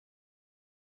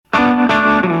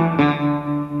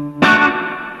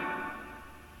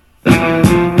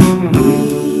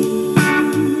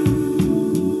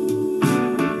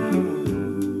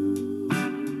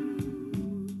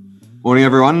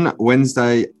Morning, everyone.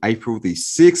 Wednesday, April the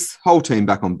 6th. Whole team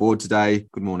back on board today.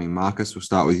 Good morning, Marcus. We'll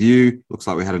start with you. Looks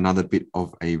like we had another bit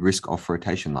of a risk-off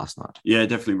rotation last night. Yeah,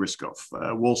 definitely risk-off.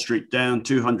 Wall Street down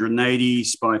 280,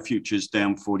 SPI futures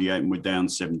down 48, and we're down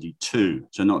 72.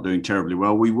 So not doing terribly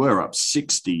well. We were up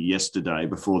 60 yesterday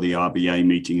before the RBA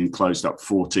meeting and closed up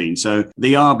 14. So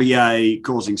the RBA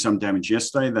causing some damage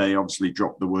yesterday. They obviously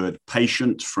dropped the word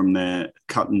patient from their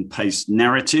cut and paste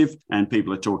narrative, and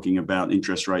people are talking about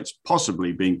interest rates possibly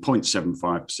being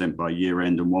 0.75% by year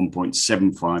end and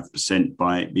 1.75%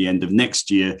 by the end of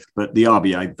next year. But the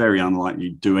RBA very unlikely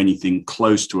to do anything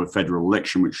close to a federal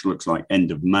election, which looks like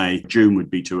end of May. June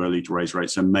would be too early to raise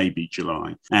rates, so maybe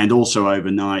July. And also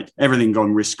overnight, everything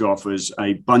gone risk off as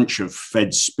a bunch of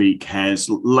Fed speak has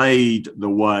laid the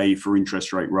way for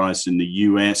interest rate rise in the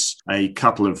US. A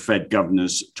couple of Fed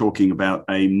governors talking about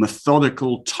a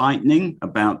methodical tightening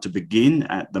about to begin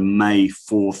at the May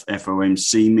 4th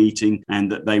FOMC meeting,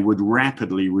 and that they would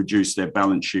rapidly reduce their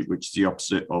balance sheet, which is the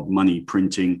opposite of money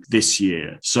printing this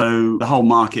year. So the whole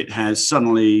market has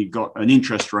suddenly got an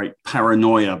interest rate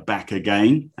paranoia back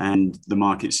again, and the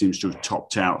market seems to have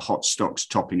topped out. Hot stocks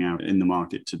topping out in the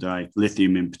market today.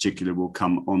 Lithium in particular will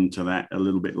come on to that a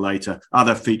little bit later.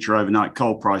 Other feature overnight,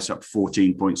 coal price up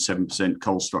 14.7%.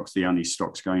 Coal stocks, the only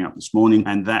stocks going up this morning,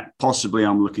 and that possibly,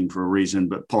 I'm looking for a reason,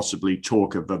 but possibly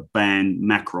talk of a ban.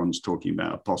 Macron's talking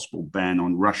about a possible ban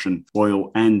on Russian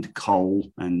oil and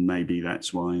coal, and maybe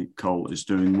that's why coal is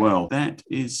doing well. That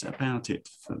is about it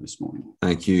for this morning.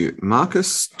 Thank you,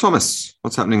 Marcus. Thomas,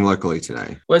 what's happening locally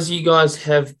today? Well, as you guys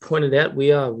have pointed out,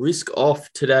 we are risk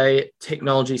off today.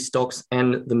 Technology stocks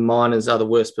and the miners are the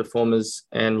worst performers,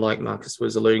 and like Marcus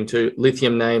was alluding to,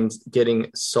 lithium names getting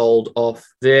sold off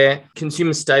there.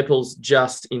 Consumer staples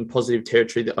just in positive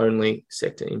territory, the only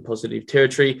sector in positive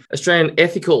territory. Australian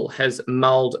Ethical has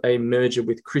mulled a merger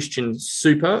with Christian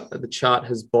Super. The chart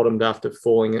has bottomed after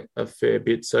falling a fair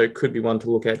bit, so it could be one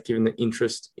to look at given the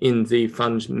interest in the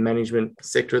fund management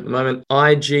sector at the moment.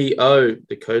 IGO,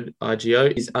 the code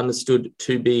IGO, is understood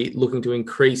to be looking to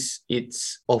increase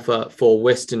its offer for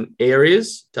Western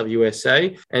Areas,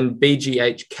 WSA, and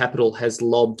BGH Capital has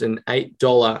lobbed an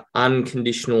 $8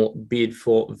 unconditional bid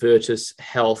for Virtus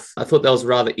Health. I thought that was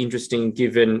rather interesting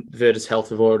given Virtus Health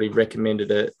have already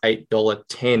recommended a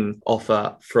 $8.10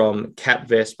 offer from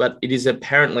CapVest, but it is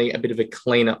apparently a bit of a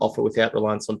cleaner offer without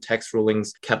reliance on tax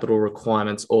rulings, capital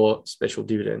requirements, or special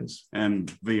dividends.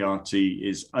 And VRT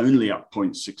is only up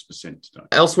 0.6% today.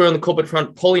 Elsewhere on the corporate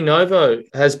front, PolyNovo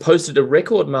has posted a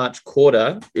record March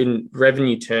quarter in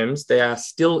revenue terms. They are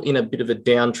still in a bit of a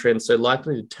downtrend, so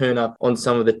likely to turn up on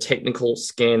some of the technical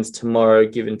scans tomorrow,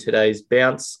 given today's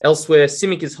bounce. Elsewhere,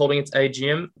 CIMIC is holding its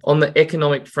AGM. On the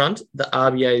economic front, the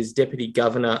RBA's Deputy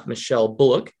Governor, Michelle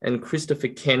Bullock, and Christopher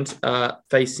Kent are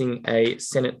facing a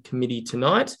Senate committee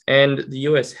tonight, and the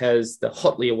US has the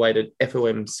hotly awaited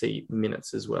FOMC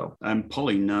minutes as well. And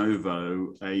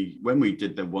PolyNovo, when we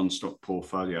did the one stock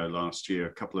portfolio last year,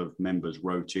 a couple of members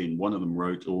wrote in. One of them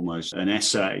wrote almost an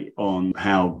essay on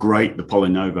how great the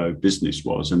PolyNovo business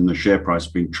was, and the share price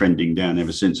has been trending down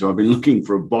ever since. So I've been looking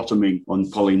for a bottoming on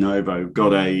PolyNovo.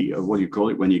 Got a what do you call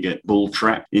it when you get bull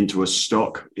trapped into a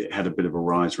stock? It had a bit of a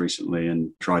rise recently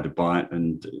and tried to buy it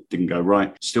and it didn't go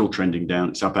right. Still trending down.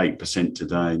 It's up 8%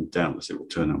 today, and doubtless it will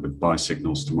turn up with buy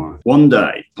signals tomorrow. One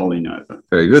day, PolyNovo.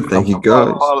 Very good. Thank you,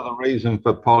 guys. Part of the reason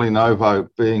for PolyNovo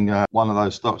being one of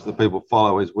those stocks that people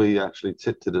follow is we actually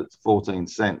tipped it at 14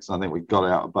 cents. I think we got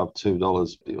out above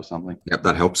 $2 or something. Yep,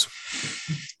 that helps.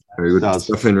 Very good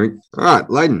stuff, Henry. All right,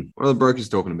 Leighton, what are the brokers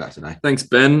talking about today? Thanks,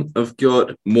 Ben. I've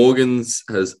got Morgans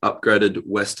has upgraded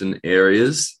Western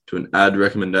Areas to an add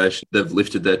recommendation. They've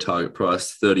lifted their target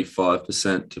price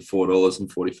 35% to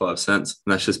 $4.45. And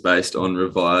that's just based on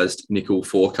revised nickel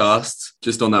forecasts.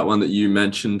 Just on that one that you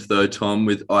mentioned, though, Tom,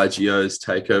 with IGO's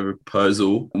takeover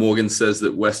proposal, Morgan says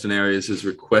that Western Areas has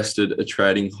requested a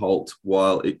trading halt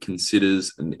while it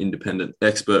considers an independent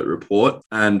expert report.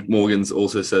 And Morgan's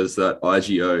also says that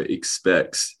IGO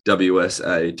expects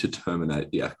WSA to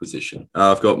terminate the acquisition.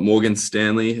 I've got Morgan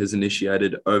Stanley has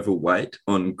initiated overweight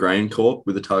on GrainCorp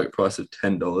with a target price of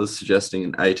 $10, suggesting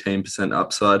an 18%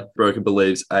 upside. Broker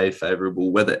believes a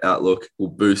favourable weather outlook will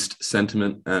boost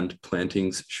sentiment and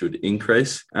plantings should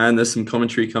increase. And there's some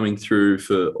commentary coming through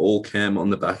for Allkem on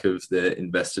the back of their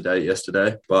investor day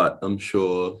yesterday, but I'm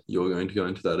sure you're going to go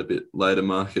into that a bit later,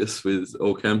 Marcus, with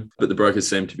Allkem. But the brokers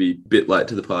seem to be a bit late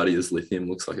to the party as lithium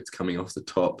looks like it's coming off the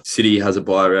top. Citi has a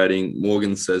buy rating,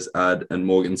 Morgan says add, and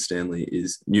Morgan Stanley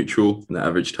is neutral, and the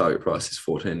average target price is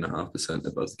 14.5%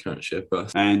 above the current share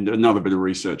price. And another bit of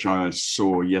research I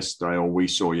saw yesterday, or we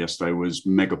saw yesterday, was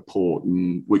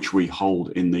Megaport, which we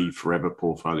hold in the Forever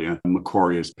portfolio.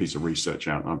 Macquarie has a piece of research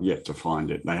out. I've yet to find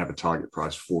it. They have a target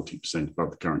price 40%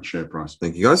 above the current share price.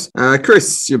 Thank you, guys.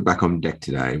 Chris, you're back on deck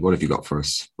today. What have you got for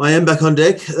us? I am back on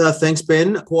deck. Thanks,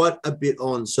 Ben. Quite a bit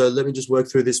on. So let me just work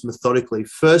through this methodically.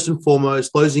 First and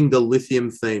foremost, closing the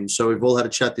lithium theme. So we've all had a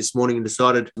chat this morning and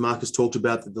decided, Marcus talked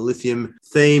about that the lithium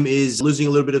theme is losing a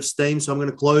little bit of steam. So I'm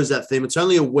going to close that theme. It's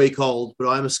only a week old, but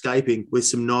I'm escaping with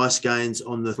some nice gains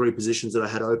on the 3 positions that I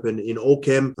had open in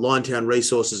Allchem, Liontown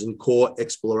Resources, and Core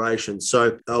Exploration.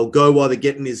 So I'll go while the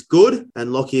getting is good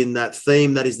and lock in that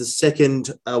theme. That is the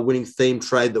second winning theme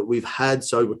trade that we've had.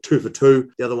 So we're 2 for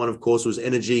 2. The other one, of course, was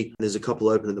energy. There's a couple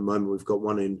open at the moment. We've got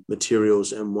one in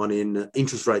materials and one in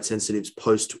interest rate sensitives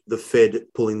post the Fed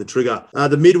pulling the trigger.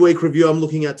 The midweek review I'm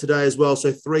looking at today as well.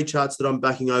 So 3 charts that I'm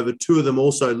backing over, 2 of them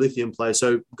also lithium plays.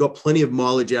 So got plenty of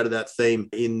mileage out of that theme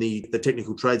in the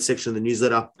technical trade section of the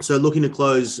newsletter. So looking to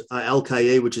close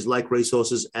LKE, which is Lake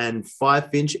Resources, and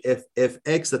 5-inch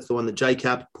FFX. That's the one that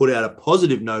JCap put out a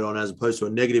positive note on as opposed to a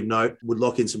negative note. Would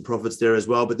lock in some profits there as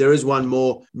well. But there is one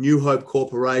more, New Hope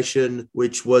Corporation,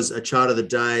 which was a chart of the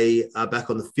day back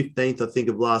on the 15th, I think,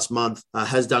 of last month,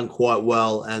 has done quite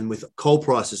well. And with coal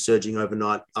prices surging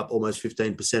overnight, up almost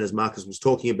 15%, as Marcus was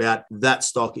talking about, that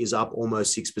stock is up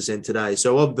almost 6% today.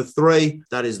 So of the 3,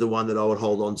 that is the one that I would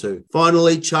hold on to.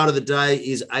 Finally, chart of the day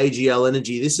is AGL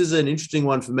Energy. This is an interesting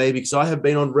one for me because I have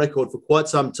been on record for quite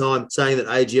some time saying that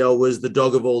AGL was the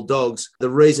dog of all dogs. The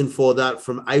reason for that,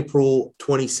 from April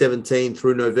 2017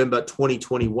 through November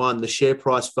 2021, the share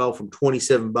price fell from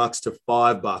 $27 to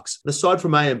 $5. And aside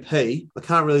from AMP, I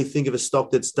can't really think of a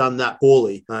stock that's done that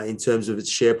poorly in terms of its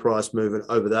share price movement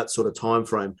over that sort of time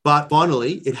frame. But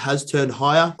finally, it has turned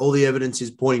higher. All the evidence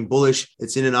is pointing bullish.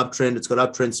 It's in an uptrend. It's got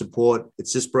uptrend support.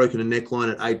 It's just broken a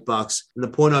neckline at $8. And the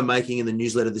point I'm making in the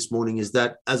newsletter this morning is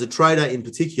that as a trader in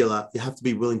particular, you have to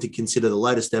be willing to consider the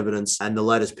latest evidence and the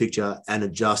latest picture and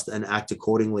adjust and act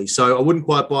accordingly. So I wouldn't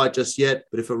quite buy it just yet,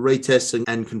 but if it retests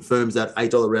and confirms that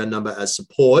 $8 round number as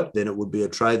support, then it would be a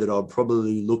trade that I'll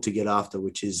probably look to get after,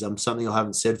 which is something I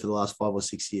haven't said for the last 5 or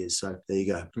 6 years. So there you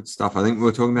go. Good stuff. I think we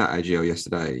were talking about AGL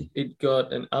yesterday. It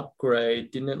got an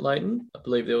upgrade, didn't it, Leighton? I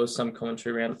believe there was some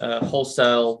commentary around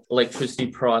wholesale electricity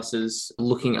prices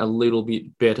looking a little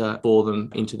bit better for them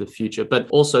into the future. But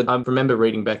also, I remember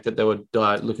reading back that they were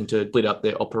looking to split up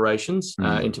their operations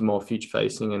into more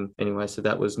future-facing. And anyway, so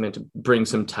that was meant to bring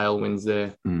some tailwinds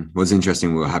there. It was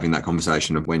interesting. We were having that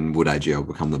conversation of when would AGL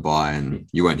become the buy, and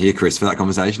you weren't here, Chris, for that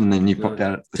conversation, and then you popped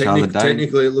out at the start of the day.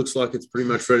 Technically, it looks like it's pretty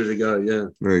much ready to go, yeah.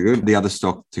 Very good. The other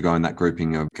stock to go in that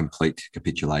grouping of complete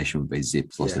capitulation would be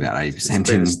Zip. Lost about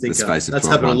 80% in the space of 12 months. That's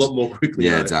happened a lot more quickly.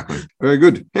 Yeah, exactly. Very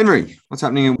good. Henry, what's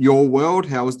happening in your world?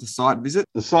 How was the site visit?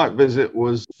 The site visit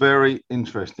was very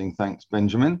interesting. Thanks,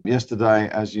 Benjamin. Yesterday,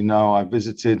 as you know, I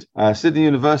visited Sydney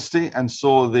University and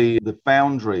saw the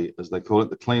foundry, as they call it,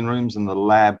 the clean rooms and the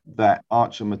lab that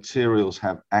Archer Materials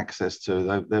have access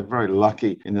to. They're very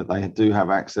lucky in that they do have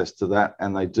access to that,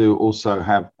 and they do also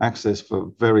have access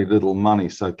for very little money.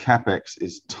 So CapEx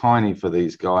is tiny for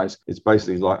these guys. It's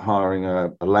basically like hiring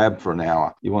a lab for an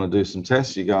hour. You want to do some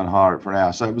tests, you go and hire it for an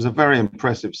hour. So it was a very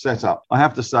impressive setup. I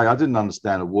have to say, I didn't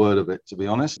understand a word of it, to be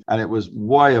honest, and it was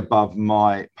way above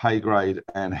my pay grade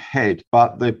and head.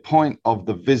 But the point of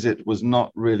the visit was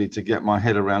not really to get my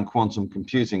head around quantum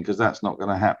computing, because that's not going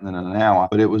to happen in an hour,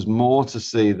 but it was more to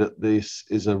see that this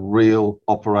is a real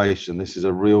operation. This is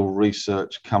a real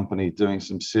research company doing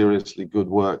some seriously good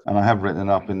work, and I have written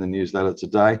it up in the newsletter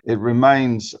today. It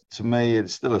remains, to me,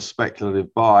 it's still a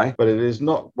speculative buy, but it is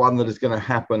not one that is going to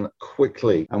happen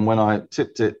quickly. And when I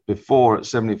tipped it before at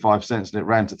 75 cents and it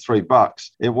ran to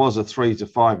 $3, it was a 3 to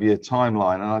 5 year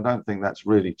timeline, and I don't think that's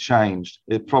really changed.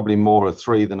 It's probably more a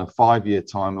 3 than a 5 year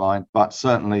timeline, but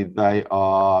certainly they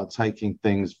are taking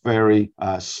things very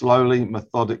slowly,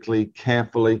 methodically,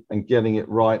 carefully, and getting it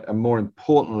right, and more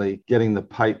importantly, getting the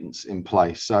patents in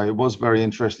place. So it was very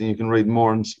interesting. You can read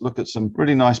more and look at some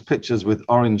really nice pictures with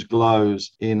orange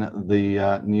glows in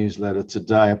the newsletter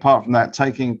today. Apart from that,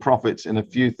 taking profits in a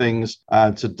few things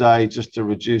today just to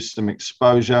reduce some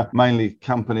exposure, mainly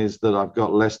companies that I've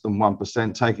got less than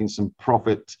 1%, taking some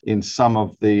profit in some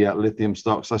of the lithium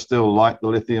stocks. I still like the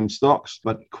lithium stocks,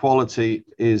 but quality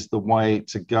is the way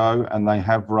to go, and they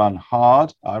have run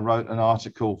hard. I wrote an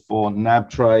article for NAB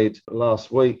Trade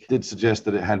last week, did suggest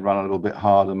that it had run a little bit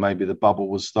hard and maybe the bubble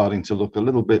was starting to look a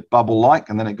little bit bubble-like,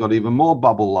 and then it got even more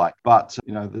bubble-like. But,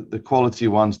 you know, the quality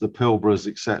ones, the Pilbaras,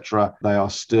 etc., they are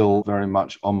still very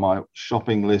much on my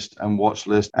shopping list and watch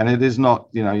list. And it is not,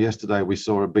 you know, yesterday we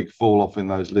saw a big big fall off in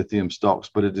those lithium stocks,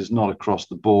 but it is not across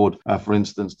the board. For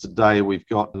instance, today we've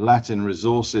got Latin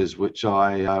Resources, which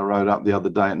I wrote up the other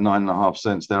day at 9.5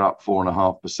 cents. They're up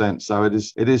 4.5%. So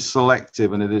it is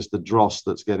selective, and it is the dross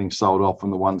that's getting sold off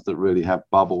and the ones that really have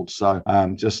bubbled. So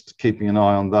just keeping an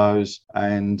eye on those.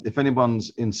 And if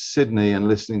anyone's in Sydney and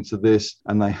listening to this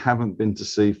and they haven't been to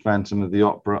see Phantom of the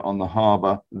Opera on the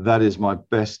harbour, that is my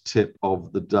best tip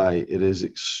of the day. It is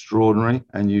extraordinary,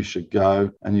 and you should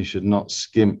go, and you should not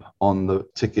skimp on the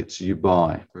tickets you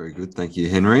buy. Very good. Thank you,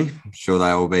 Henry. I'm sure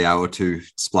they will be able to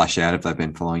splash out if they've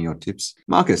been following your tips.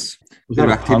 Marcus, Was bit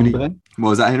that of a pun, activity. Ben? What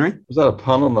was that, Henry? Was that a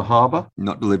pun on the harbour?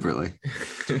 Not deliberately,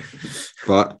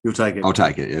 but You'll take it. I'll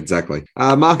take it. Yeah, exactly.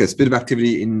 Marcus, bit of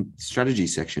activity in strategy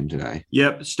section today.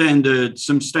 Yep,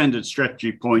 some standard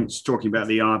strategy points talking about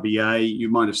the RBA. You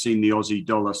might have seen the Aussie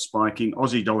dollar spiking.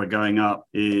 Aussie dollar going up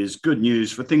is good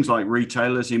news for things like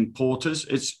retailers, importers.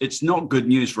 It's not good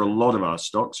news for a lot of our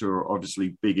stocks, who are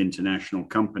obviously big international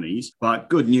companies, but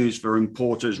good news for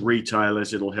importers,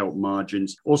 retailers. It'll help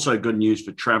margins. Also good news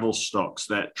for travel stocks.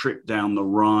 That trip down the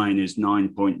Rhine is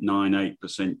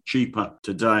 9.98% cheaper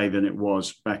today than it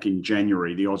was back in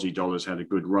January. The Aussie dollar's had a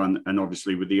good run, and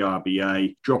obviously with the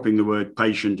RBA dropping the word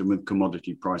patient and with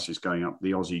commodity prices going up,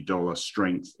 the Aussie dollar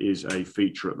strength is a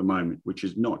feature at the moment, which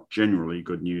is not generally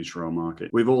good news for our market.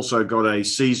 We've also got a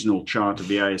seasonal chart of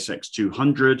the ASX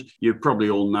 200. You probably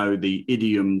all know the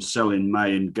idiom sell in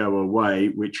May and go away,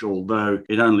 which, although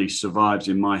it only survives,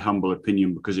 in my humble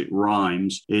opinion, because it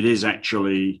rhymes, it is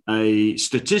actually a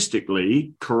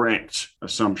statistically correct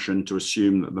assumption to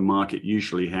assume that the market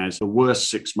usually has the worst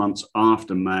 6 months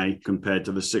after May compared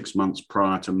to the 6 months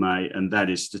prior to May, and that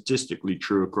is statistically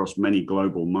true across many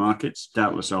global markets.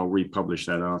 Doubtless I'll republish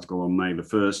that article on May the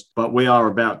 1st, but we are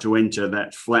about to enter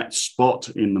that flat spot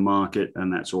in the market,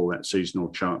 and that's all that seasonal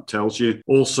chart tells you.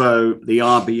 Also, the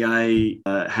RBA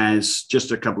has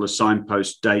just a couple of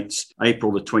signpost dates.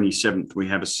 April the 27th, we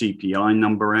have a CPI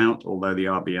number out, although the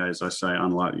RBA, as I say,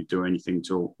 unlikely to do anything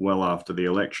till well after the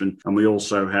election. And we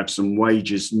also have some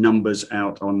wages numbers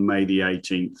out on May the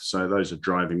 18th. So those are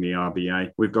driving the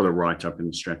RBA. We've got a write-up in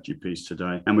the strategy piece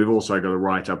today. And we've also got a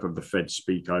write-up of the Fed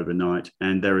speak overnight.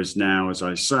 And there is now, as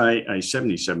I say, a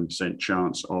 77%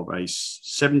 chance of a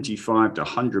 75 to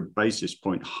 100 basis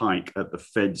point hike at the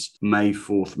Fed's May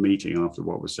 4th meeting after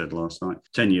what was said last night.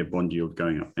 10-year bond yield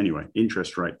going up. Anyway,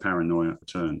 interest rate paranoia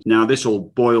returns. Now, this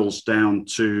all boils down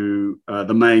to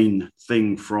the main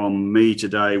thing from me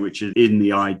today, which is in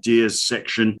the ideas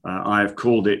section. I have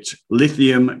called it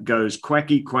Lithium Goes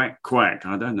Quacky Quack Quack.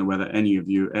 I don't know whether any of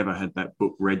you ever had that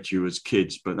book read to you as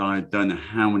kids, but I don't know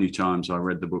how many times I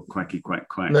read the book Quacky Quack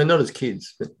Quack. No, not as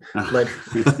kids, but later.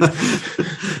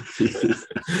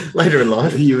 Later in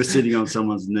life. You were sitting on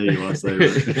someone's knee whilst they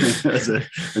read, as a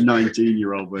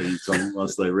 19-year-old reading something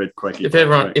whilst they read Quacky Quack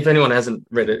Quack. If anyone hasn't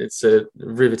read it, it's a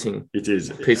riveting piece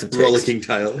of text. Rollicking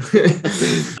tale.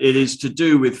 It is to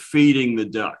do with feeding the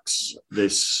ducks.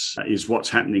 This is what's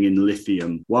happening in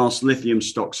lithium. Whilst lithium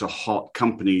stocks are hot,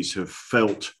 companies have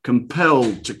felt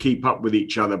compelled to keep up with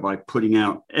each other by putting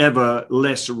out ever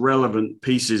less relevant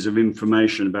pieces of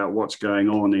information about what's going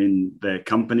on in their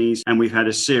companies. And we've had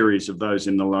a series of those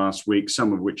in the last week,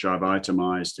 some of which I've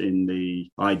itemized in the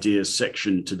ideas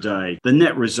section today. The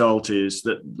net result is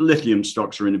that lithium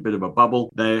stocks are in a bit of a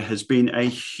bubble. There has been a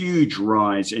huge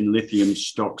rise in lithium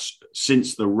stocks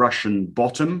since the Russian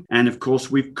bottom. And of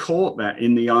course, we've caught that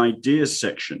in the ideas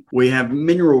section. We have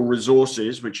Mineral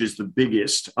Resources, which is the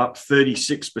biggest, up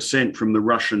 36% from the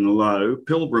Russian low.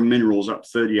 Pilbara Minerals up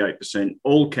 38%.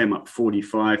 Allchem up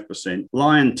 45%.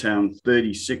 Liontown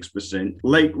 36%.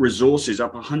 Lake Resources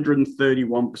up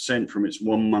 131% from its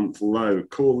 1 month low.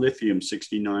 Core Lithium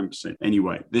 69%.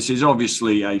 Anyway, this is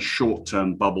obviously a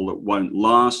short-term bubble that won't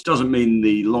last. Doesn't mean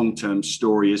the long-term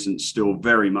story isn't still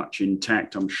very much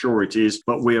intact. I'm sure it is,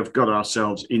 but we have got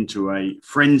ourselves into a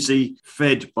frenzy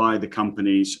fed by the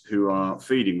companies who are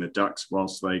feeding the ducks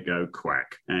whilst they go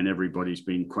quack, and everybody's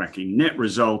been quacking. Net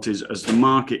result is, as the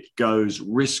market goes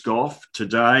risk off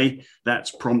today,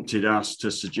 that's prompted us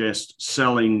to suggest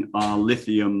selling our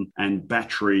lithium and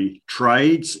battery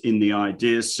trades in the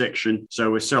ideas section.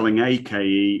 So we're selling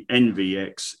AKE,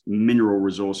 NVX, Mineral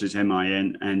Resources,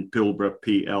 MIN, and Pilbara,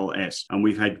 PLS. And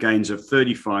we've had gains of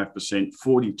 35%,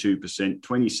 42%,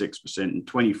 26%, and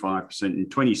 25% in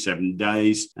 27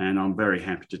 days. And I'm very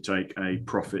happy to take a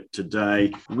profit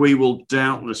today. We will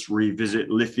doubtless revisit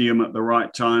lithium at the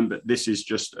right time, but this is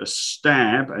just a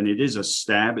stab, and it is a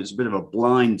stab. It's a bit of a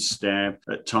blind stab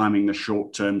at timing the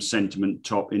short-term sentiment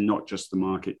top in not just the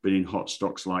market, but in hot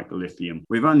stocks like lithium.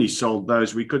 We've only sold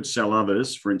those. We could sell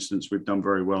others. For instance, we've done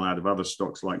very well out of other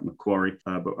stocks like Macquarie,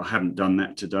 but I haven't done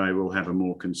that today. We'll have a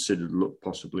more considered look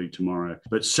possibly tomorrow.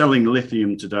 But selling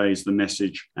lithium today is the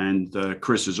message, and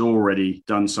Chris has already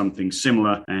done something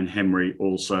similar, and Henry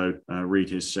also, read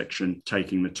his section,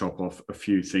 taking the top off a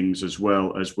few things as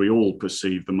well, as we all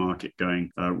perceive the market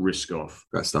going risk off.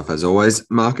 Great stuff as always,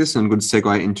 Marcus, and good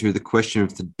segue into the question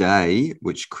of the day,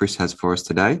 which Chris has for us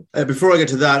today. Before I get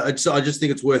to that, I just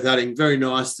think it's worth adding, very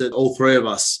nice that all three of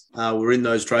us were in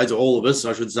those trades, or all of us,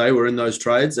 I should say, were in those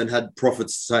trades and had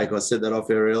profits to take. I said that off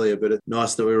air earlier, but it's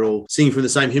nice that we're all singing from the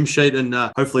same hymn sheet, and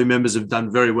hopefully members have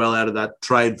done very well out of that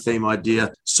trade theme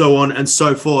idea, so on and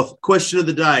so forth. Question of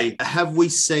the day: have we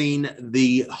seen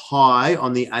the high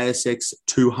on the ASX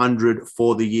 200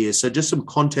 for the year? So just some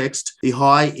context, the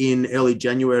high in early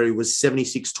January was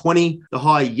 76.20. The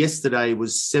high yesterday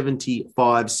was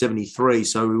 75.73.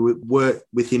 So we were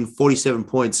within 47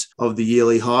 points of the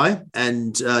yearly high.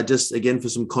 And just again, for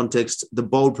some context, the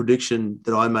bold prediction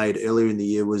that I made earlier in the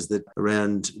year was that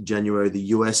around January, the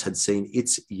US had seen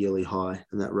its yearly high,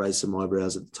 and that raised some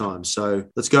eyebrows at the time. So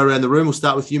let's go around the room. We'll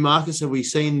start with you, Marcus. Have we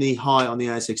seen the high on the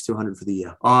ASX 200 for the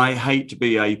year? I hate to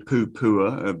be a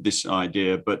poo-pooer of this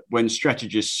idea, but when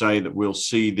strategists say that we'll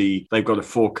see they've got a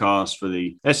forecast for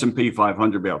the S&P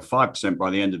 500 be up 5% by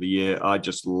the end of the year, I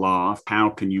just laugh. How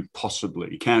can you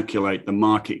possibly calculate the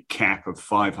market cap of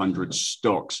 500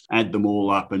 stocks, add them all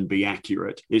up and be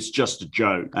accurate? It's just a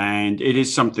joke. And it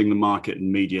is something the market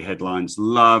and media headlines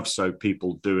love, so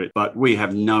people do it. But we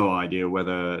have no idea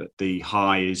whether the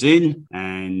high is in.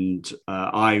 And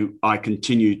I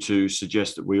continue to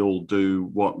suggest that we all do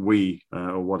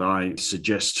what I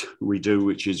suggest we do,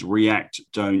 which is react,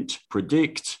 don't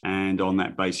predict. And on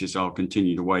that basis, I'll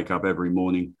continue to wake up every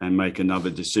morning and make another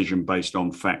decision based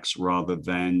on facts rather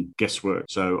than guesswork.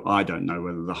 So I don't know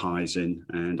whether the high's in,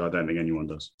 and I don't think anyone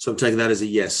does. So I'm taking that as a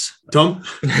yes. Tom?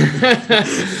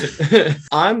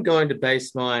 I'm going to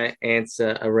base my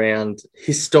answer around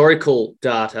historical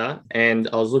data, and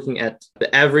I was looking at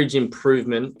the average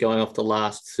improvement going off the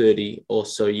last 30 or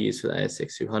so years for the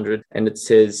ASX 200, and it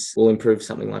says we'll improve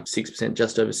something like 6%,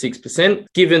 just over 6%.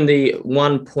 Given the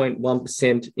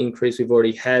 1.1% increase we've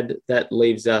already had, that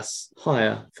leaves us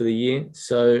higher for the year.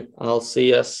 So I'll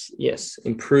see us, yes,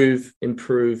 improve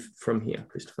from here,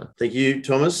 Christopher. Thank you,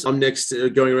 Thomas. I'm next,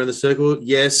 going around the circle.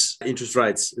 Yes, interest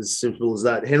rates, as simple as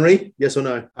that. Henry, yes or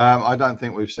no? I don't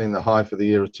think we've seen the high for the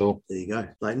year at all. There you go.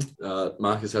 Leighton?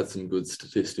 Marcus had some good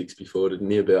statistics before, didn't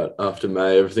he, about after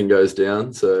May everything goes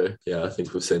down. So yeah, I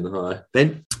think we've seen the high.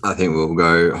 Ben? I think we'll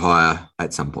go higher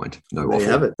at some point. No waffle. There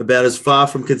you have it. About as far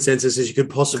from consensus as you could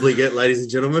possibly get, ladies and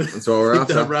gentlemen. That's what we're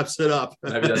after. That wraps it up.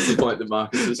 Maybe that's the point that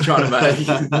Marcus was trying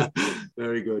to make.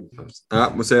 Very good. All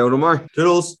right, we'll see you all tomorrow.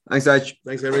 Toodles. Thanks, H.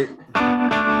 Thanks, Henry.